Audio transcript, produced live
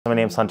My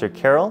name's Hunter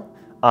Carrell.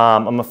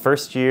 I'm a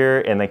first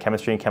year in the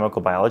chemistry and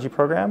chemical biology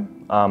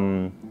program.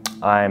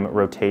 I'm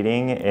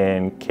rotating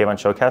in Kayvon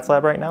Shokat's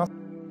lab right now.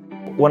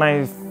 When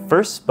I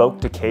first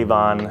spoke to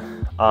Kayvon,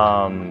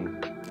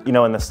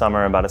 in the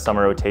summer, about a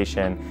summer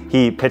rotation,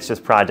 he pitched this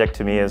project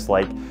to me as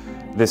like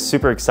this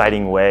super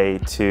exciting way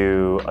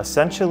to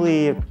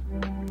essentially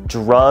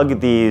drug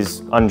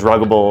these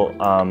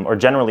undruggable or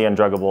generally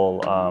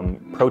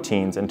undruggable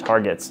proteins and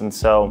targets. And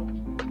so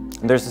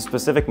there's a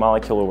specific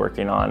molecule we're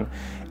working on,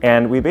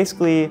 and we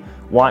basically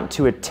want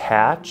to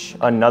attach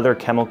another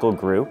chemical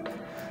group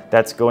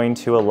that's going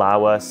to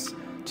allow us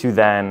to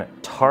then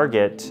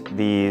target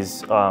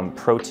these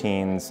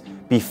proteins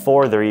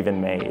before they're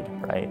even made,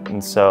 right?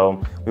 And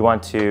so we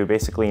want to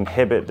basically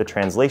inhibit the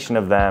translation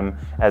of them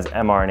as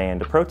mRNA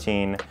into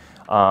protein,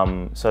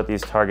 so that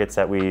these targets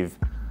that we've,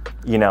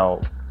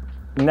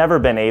 never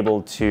been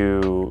able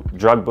to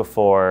drug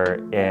before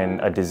in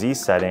a disease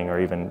setting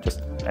or even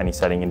just any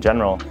setting in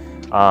general,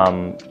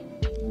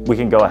 we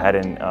can go ahead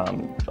and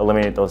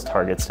eliminate those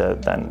targets to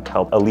then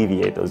help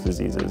alleviate those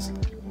diseases.